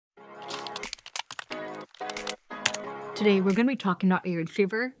Today we're going to be talking about a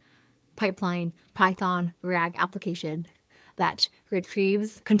retriever pipeline Python RAG application that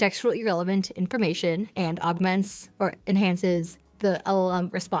retrieves contextually relevant information and augments or enhances the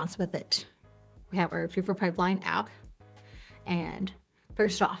LLM response with it. We have our retriever pipeline app, and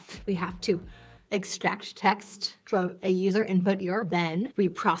first off, we have to extract text from a user input URL. Then we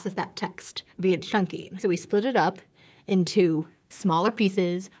process that text via chunking. So we split it up into smaller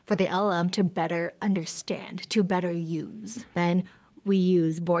pieces for the LLM to better understand, to better use. Then we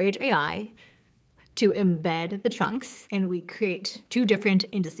use Voyage AI to embed the chunks, and we create two different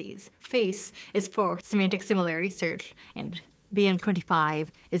indices. FAISS is for semantic similarity search, and BM25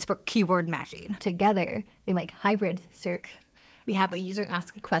 is for keyword matching. Together, they make hybrid search. We have a user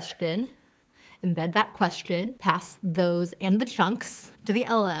ask a question, embed that question, pass those and the chunks to the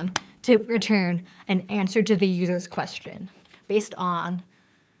LLM to return an answer to the user's question based on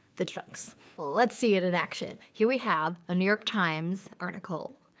the chunks. Well, let's see it in action. Here we have a New York Times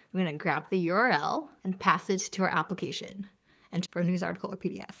article. I'm going to grab the URL and pass it to our application and for a news article or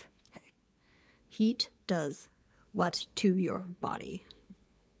PDF. Okay. Heat does what to your body?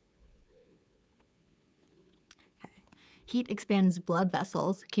 Okay. Heat expands blood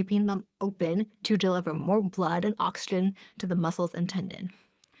vessels, keeping them open to deliver more blood and oxygen to the muscles and tendon.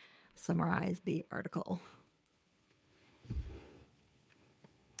 Summarize the article.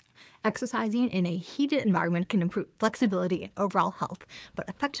 Exercising in a heated environment can improve flexibility and overall health, but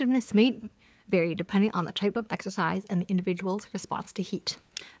effectiveness may vary depending on the type of exercise and the individual's response to heat.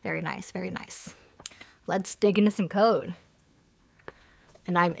 Very nice, very nice. Let's dig into some code.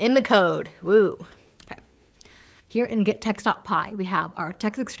 And I'm in the code. Woo. Okay. Here in getText.py, we have our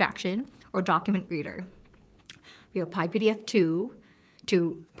text extraction or document reader. We have PyPDF2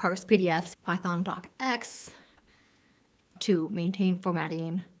 to parse PDFs, Python docx to maintain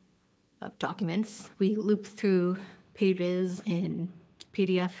formatting of documents. We loop through pages in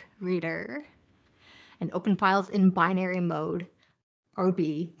PDF Reader and open files in binary mode,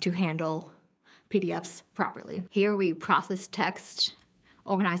 RB, to handle PDFs properly. Here we process text,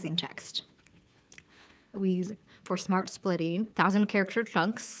 organizing text. We use for smart splitting 1,000-character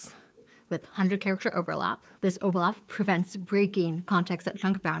chunks with 100-character overlap. This overlap prevents breaking context at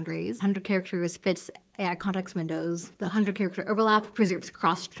chunk boundaries. 100 characters fits AI context windows. The 100-character overlap preserves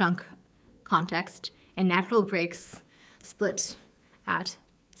cross-chunk context, and natural breaks split at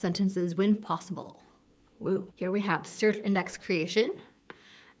sentences when possible. Woo. Here we have search index creation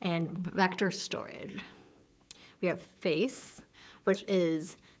and vector storage. We have FAISS, which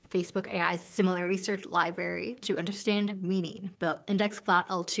is Facebook AI's similarity search library to understand meaning. The index flat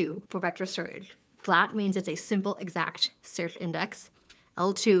L2 for vector storage. Flat means it's a simple exact search index.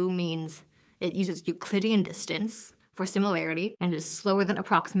 L2 means it uses Euclidean distance for similarity and is slower than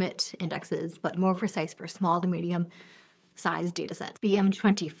approximate indexes, but more precise for small to medium sized datasets.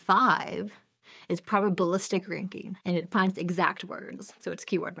 BM25 is probabilistic ranking, and it finds exact words, so it's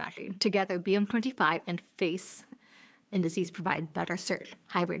keyword matching. Together, BM25 and FAISS indices provide better search,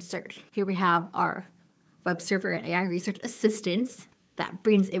 hybrid search. Here we have our web server and AI research assistants that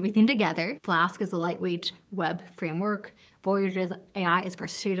brings everything together. Flask is a lightweight web framework. Voyage AI is for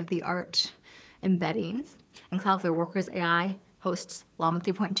state-of-the-art embeddings. And Cloudflare Workers AI hosts Llama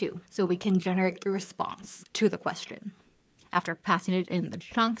 3.2, so we can generate the response to the question after passing it in the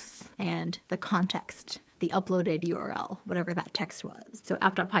chunks and the context, the uploaded URL, whatever that text was. So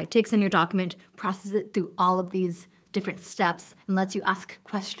app.py takes in your document, processes it through all of these different steps, and lets you ask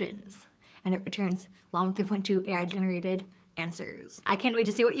questions. And it returns Llama 3.2 AI-generated answers. I can't wait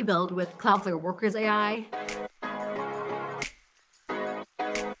to see what you build with Cloudflare Workers AI.